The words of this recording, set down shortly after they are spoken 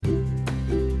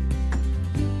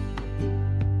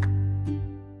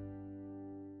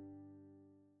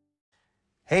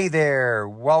Hey there,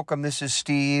 welcome. This is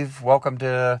Steve. Welcome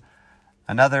to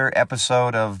another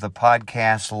episode of the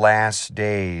podcast Last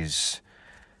Days.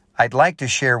 I'd like to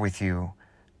share with you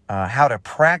how to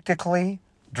practically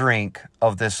drink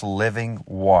of this living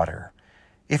water.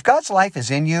 If God's life is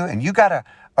in you and you got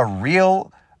a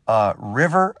real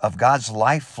river of God's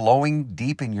life flowing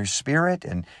deep in your spirit,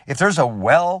 and if there's a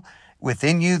well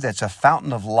within you that's a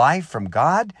fountain of life from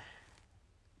God,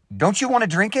 don't you want to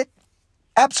drink it?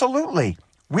 Absolutely.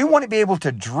 We want to be able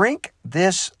to drink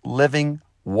this living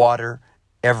water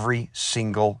every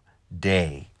single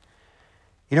day.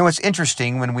 You know, it's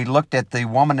interesting, when we looked at the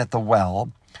woman at the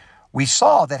well, we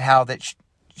saw that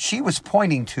she was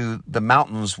pointing to the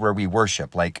mountains where we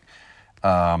worship, like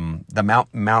the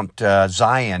Mount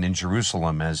Zion in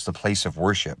Jerusalem as the place of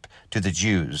worship to the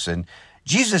Jews. And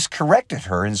Jesus corrected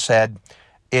her and said,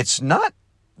 it's not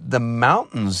the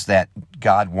mountains that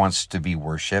God wants to be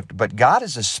worshiped, but God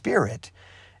is a spirit.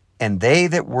 And they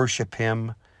that worship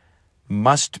him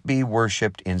must be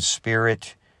worshiped in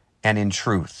spirit and in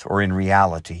truth, or in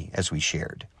reality, as we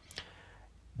shared.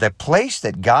 The place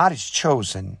that God has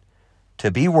chosen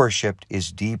to be worshiped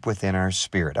is deep within our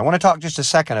spirit. I want to talk just a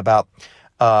second about,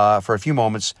 for a few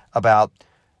moments, about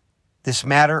this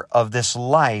matter of this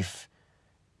life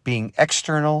being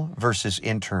external versus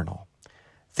internal.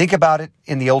 Think about it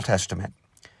in the Old Testament.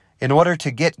 In order to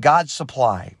get God's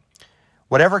supply,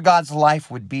 whatever God's life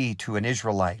would be to an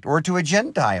Israelite or to a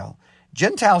Gentile,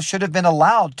 Gentiles should have been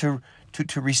allowed to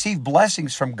receive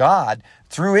blessings from God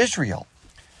through Israel.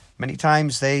 Many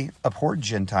times they abhorred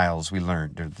Gentiles, we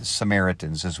learned, or the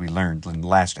Samaritans, as we learned in the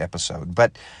last episode.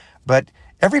 But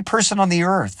every person on the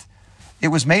earth, it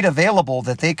was made available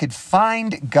that they could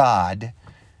find God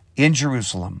in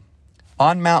Jerusalem,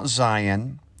 on Mount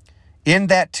Zion, in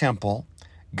that temple.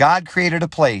 God created a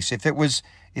place. If it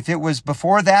was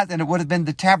before that, then it would have been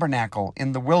the tabernacle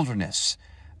in the wilderness,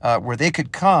 where they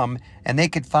could come and they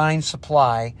could find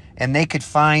supply and they could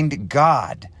find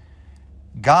God.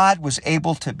 God was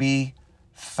able to be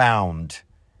found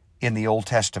in the Old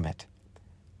Testament,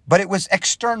 but it was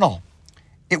external.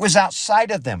 It was outside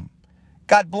of them.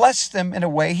 God blessed them in a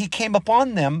way. He came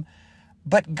upon them,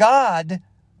 but God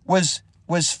was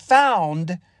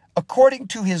found according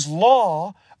to his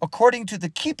law, according to the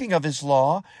keeping of his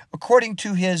law, according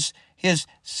to his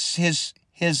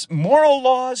moral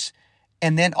laws,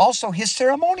 and then also his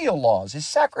ceremonial laws, his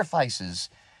sacrifices,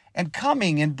 and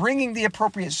coming and bringing the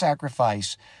appropriate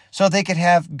sacrifice so they could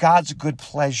have God's good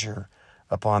pleasure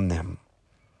upon them.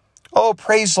 Oh,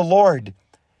 praise the Lord.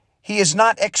 He is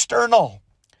not external.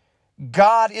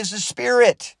 God is a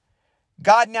spirit.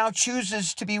 God now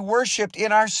chooses to be worshiped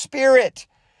in our spirit.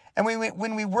 And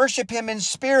when we worship him in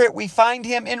spirit, we find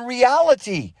him in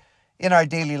reality in our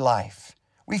daily life.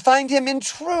 We find him in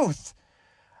truth.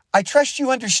 I trust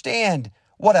you understand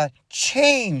what a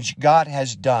change God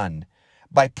has done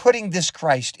by putting this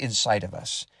Christ inside of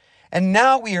us. And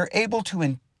now we are able to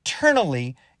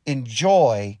internally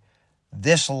enjoy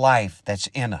this life that's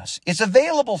in us. It's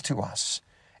available to us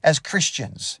as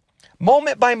Christians,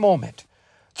 moment by moment,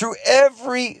 through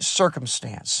every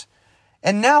circumstance.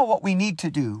 And now what we need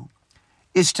to do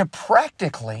is to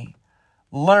practically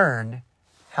learn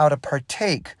how to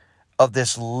partake of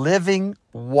this living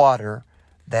water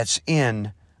that's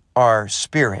in our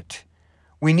spirit.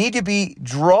 We need to be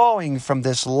drawing from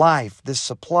this life, this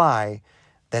supply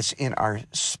that's in our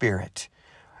spirit.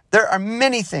 There are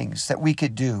many things that we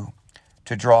could do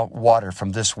to draw water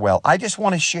from this well. I just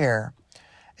want to share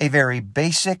a very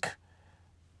basic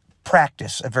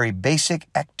practice, a very basic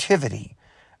activity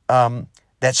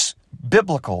that's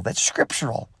biblical, that's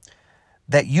scriptural,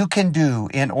 that you can do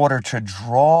in order to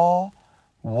draw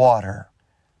water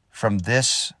from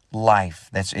this life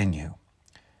that's in you.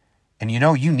 And you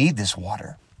know, you need this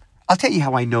water. I'll tell you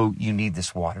how I know you need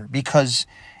this water, because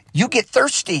you get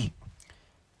thirsty.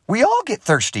 We all get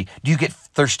thirsty. Do you get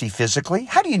thirsty physically?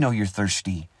 How do you know you're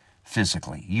thirsty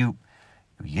physically? You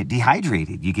get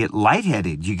dehydrated. You get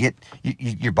lightheaded.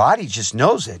 Your body just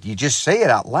knows it. You just say it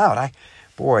out loud. I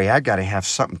got to have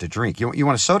something to drink. You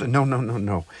want a soda?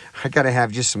 No. I got to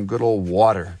have just some good old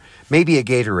water. Maybe a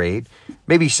Gatorade.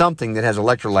 Maybe something that has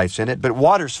electrolytes in it, but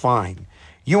water's fine.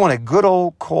 You want a good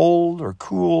old cold or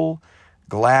cool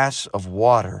glass of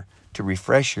water to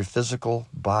refresh your physical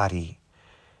body.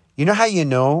 You know how you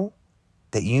know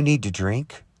that you need to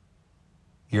drink?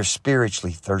 You're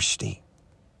spiritually thirsty.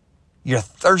 You're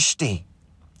thirsty.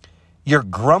 You're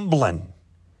grumbling.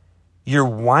 You're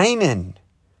whining.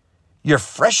 You're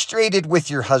frustrated with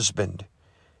your husband.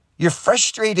 You're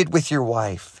frustrated with your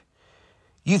wife.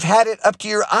 You've had it up to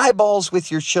your eyeballs with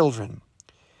your children.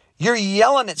 You're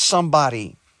yelling at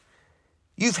somebody.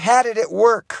 You've had it at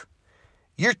work.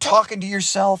 You're talking to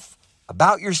yourself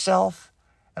about yourself,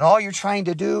 and all you're trying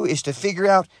to do is to figure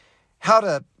out how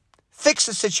to fix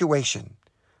the situation.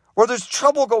 Or there's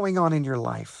trouble going on in your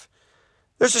life.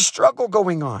 There's a struggle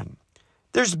going on.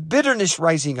 There's bitterness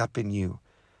rising up in you.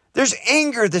 There's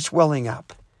anger that's welling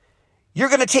up. You're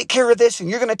going to take care of this and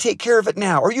you're going to take care of it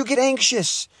now. Or you get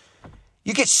anxious.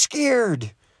 You get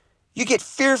scared. You get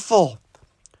fearful.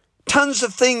 Tons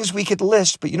of things we could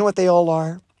list, but you know what they all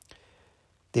are?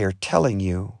 They are telling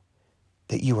you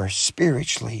that you are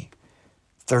spiritually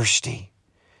thirsty.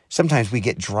 Sometimes we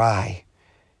get dry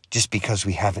just because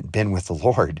we haven't been with the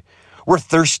Lord. We're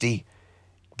thirsty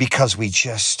because we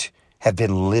just have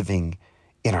been living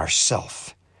in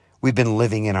ourself. We've been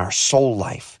living in our soul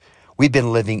life. We've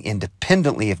been living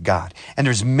independently of God. And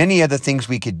there's many other things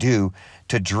we could do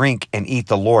to drink and eat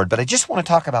the Lord. But I just want to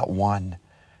talk about one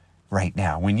right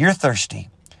now. When you're thirsty,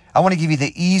 I want to give you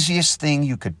the easiest thing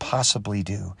you could possibly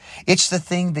do. It's the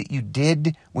thing that you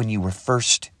did when you were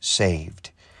first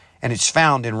saved. And it's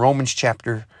found in Romans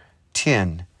chapter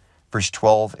 10, verse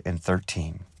 12 and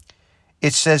 13.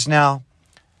 It says, "Now,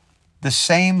 the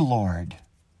same Lord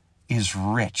is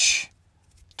rich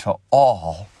to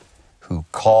all who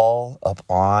call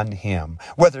upon him,"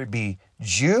 whether it be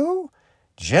Jew,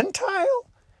 Gentile,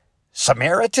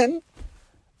 Samaritan,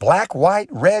 black, white,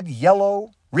 red,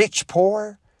 yellow, rich,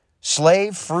 poor,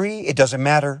 slave, free, it doesn't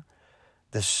matter.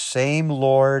 The same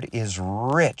Lord is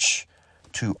rich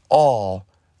to all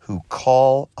who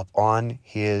call upon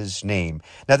his name.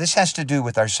 Now, this has to do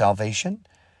with our salvation,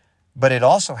 but it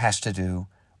also has to do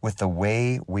with the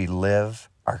way we live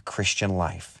our Christian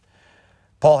life.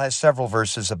 Paul has several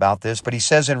verses about this, but he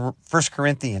says in 1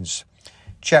 Corinthians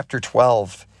chapter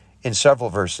 12, in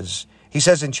several verses, he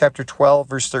says in chapter 12,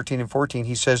 verse 13 and 14,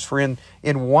 he says, "For in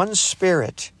one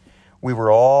Spirit we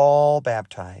were all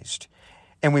baptized,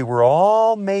 and we were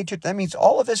all made to," that means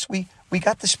all of us, we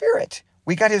got the Spirit.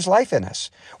 We got his life in us,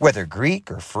 whether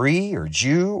Greek or free or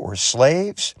Jew or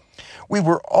slaves. We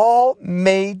were all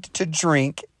made to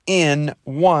drink in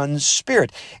one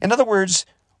Spirit. In other words,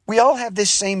 we all have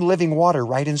this same living water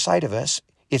right inside of us.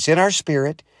 It's in our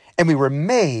spirit, and we were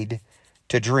made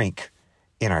to drink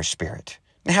in our spirit.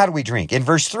 Now, how do we drink? In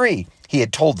verse 3, he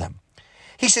had told them.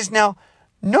 He says, "Now,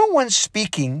 no one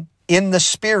speaking in the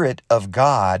Spirit of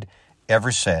God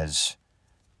ever says,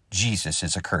 'Jesus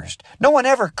is accursed.'" No one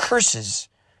ever curses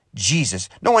Jesus.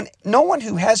 No one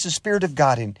who has the Spirit of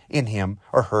God in him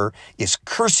or her is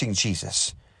cursing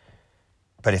Jesus.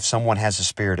 But if someone has the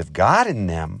Spirit of God in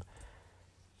them,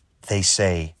 they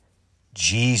say,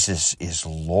 "Jesus is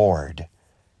Lord."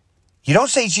 You don't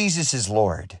say Jesus is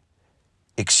Lord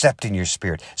except in your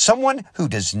spirit. Someone who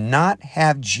does not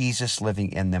have Jesus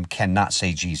living in them cannot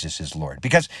say Jesus is Lord.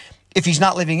 Because if he's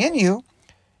not living in you,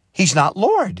 he's not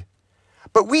Lord.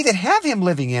 But we that have him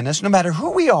living in us, no matter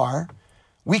who we are,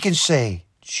 we can say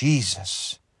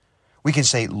Jesus. We can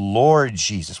say Lord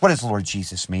Jesus. What does Lord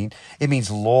Jesus mean? It means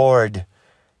Lord.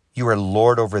 You are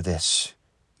Lord over this.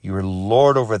 You are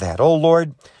Lord over that. Oh,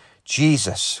 Lord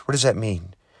Jesus. What does that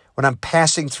mean? When I'm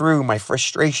passing through my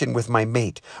frustration with my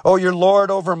mate. Oh, you're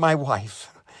Lord over my wife.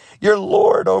 You're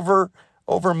Lord over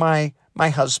my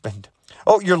husband.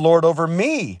 Oh, you're Lord over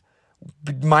me.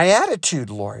 My attitude,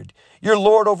 Lord. You're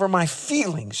Lord over my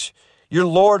feelings. You're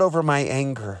Lord over my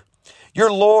anger.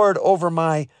 You're Lord over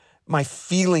my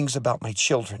feelings about my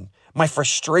children, my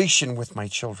frustration with my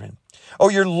children. Oh,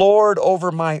 you're Lord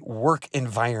over my work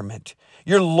environment.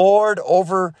 You're Lord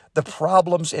over the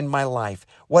problems in my life.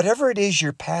 Whatever it is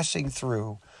you're passing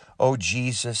through, oh,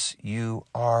 Jesus, you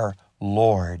are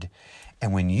Lord.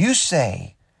 And when you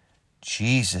say,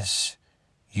 Jesus,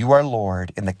 you are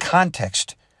Lord, in the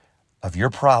context of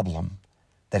your problem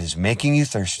that is making you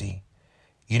thirsty,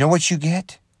 you know what you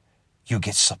get? You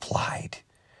get supplied.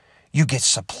 You get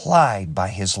supplied by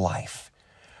his life.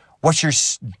 What you're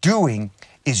doing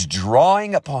is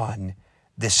drawing upon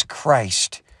this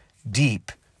Christ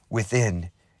deep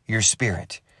within your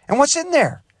spirit. And what's in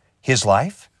there? His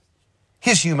life,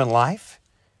 his human life,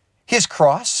 his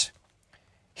cross,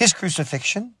 his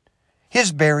crucifixion,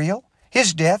 his burial,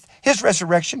 his death, his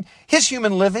resurrection, his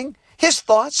human living, his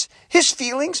thoughts, his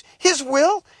feelings, his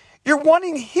will. You're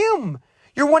wanting him.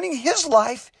 You're wanting his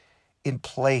life in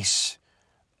place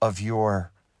of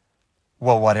your,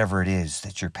 whatever it is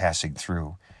that you're passing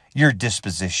through, your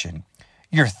disposition,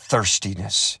 your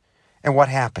thirstiness. And what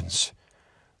happens?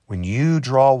 When you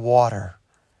draw water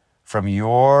from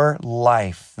your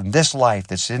life, from this life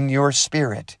that's in your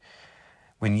spirit,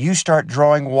 when you start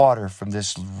drawing water from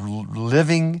this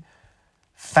living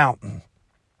fountain,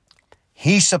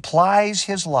 he supplies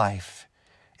his life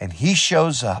and he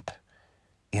shows up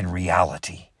in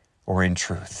reality or in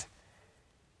truth.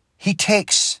 He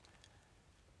takes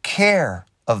care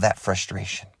of that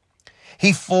frustration.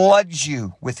 He floods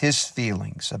you with his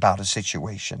feelings about a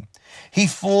situation. He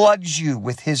floods you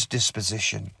with his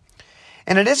disposition.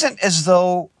 And it isn't as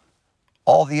though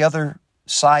all the other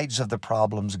sides of the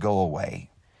problems go away.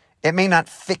 It may not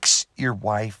fix your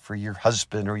wife or your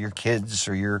husband or your kids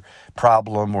or your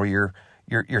problem or your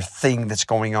thing that's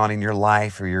going on in your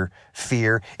life or your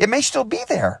fear. It may still be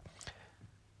there.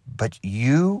 But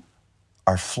you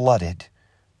are flooded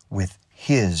with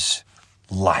his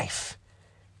life.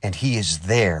 And he is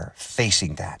there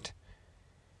facing that.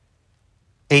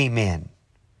 Amen.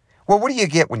 Well, what do you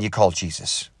get when you call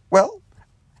Jesus? Well,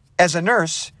 as a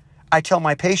nurse, I tell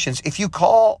my patients, if you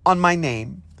call on my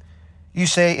name, you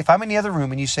say, if I'm in the other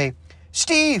room and you say,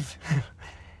 Steve,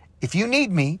 if you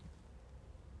need me,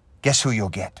 guess who you'll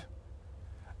get?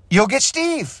 You'll get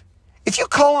Steve. If you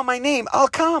call on my name, I'll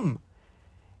come.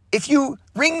 If you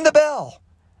ring the bell,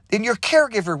 then your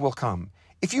caregiver will come.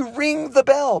 If you ring the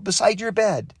bell beside your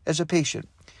bed as a patient,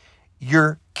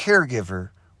 your caregiver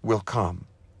will come.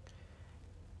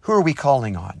 Who are we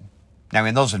calling on? Now,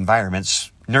 in those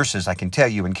environments, nurses, I can tell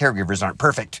you, and caregivers aren't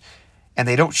perfect, and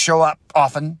they don't show up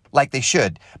often like they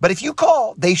should. But if you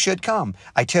call, they should come.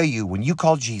 I tell you, when you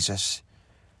call Jesus,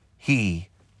 he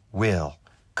will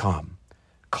come.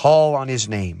 Call on his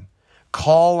name.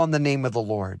 Call on the name of the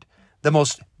Lord. The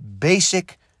most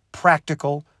basic,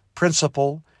 practical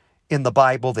principle in the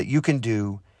Bible that you can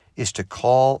do is to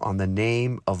call on the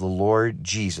name of the Lord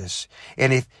Jesus.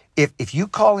 And if you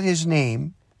call in his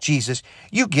name, Jesus,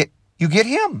 you get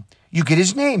him. You get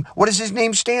his name. What does his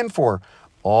name stand for?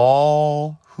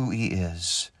 All who he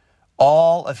is,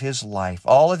 all of his life,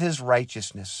 all of his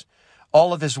righteousness,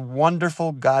 all of his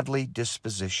wonderful godly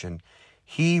disposition.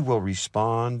 He will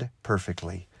respond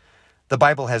perfectly. The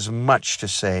Bible has much to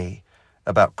say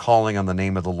about calling on the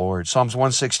name of the Lord. Psalms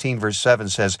 116 verse 7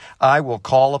 says, I will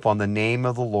call upon the name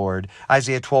of the Lord.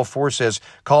 Isaiah 12:4 says,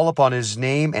 call upon his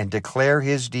name and declare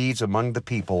his deeds among the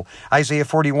people. Isaiah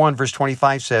 41 verse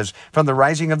 25 says, from the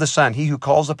rising of the sun, he who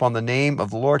calls upon the name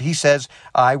of the Lord, he says,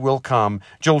 I will come.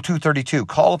 Joel 2:32,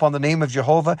 call upon the name of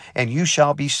Jehovah and you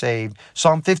shall be saved.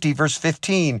 Psalm 50 verse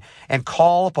 15, and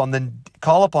call upon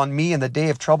me in the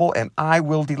day of trouble, and I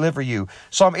will deliver you.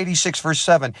 Psalm 86 verse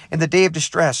 7, in the day of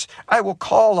distress, I will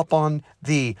call upon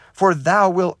thee, for thou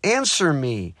wilt answer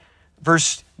me.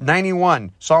 Verse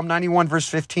 91, Psalm 91 verse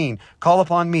 15, call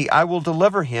upon me, I will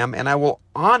deliver him, and I will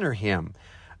honor him.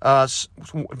 Psalms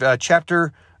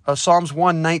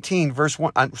 119 verse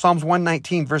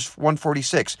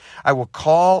 146, I will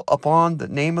call upon the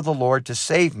name of the Lord to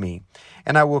save me,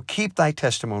 and I will keep thy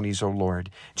testimonies, O Lord.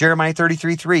 Jeremiah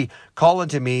 33:3, call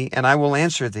unto me, and I will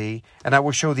answer thee, and I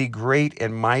will show thee great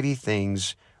and mighty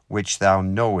things which thou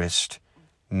knowest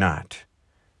not.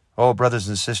 Oh, brothers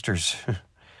and sisters,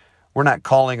 we're not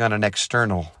calling on an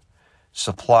external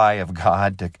supply of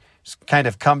God to kind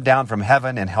of come down from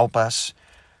heaven and help us.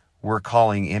 We're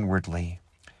calling inwardly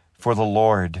for the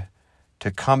Lord to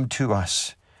come to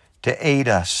us, to aid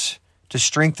us, to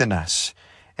strengthen us,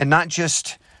 and not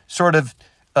just sort of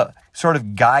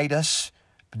guide us,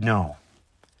 no,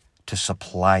 to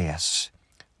supply us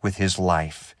with his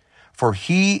life. For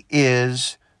he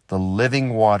is the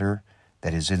living water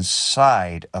that is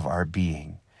inside of our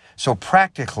being. So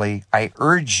practically, I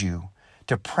urge you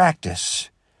to practice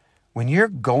when you're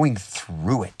going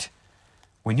through it,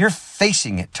 when you're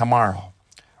facing it tomorrow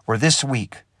or this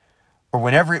week or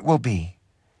whenever it will be,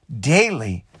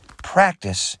 daily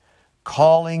practice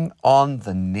calling on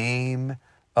the name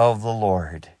of the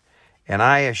Lord. And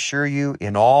I assure you,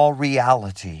 in all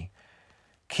reality,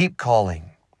 keep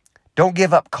calling. Don't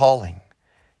give up calling.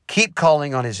 Keep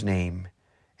calling on his name,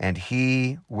 and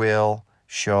he will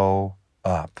show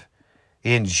up.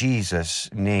 In Jesus'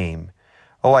 name.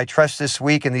 Oh, I trust this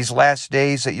week and these last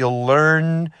days that you'll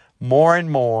learn more and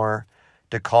more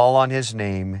to call on his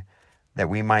name, that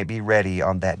we might be ready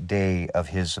on that day of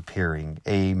his appearing.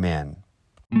 Amen.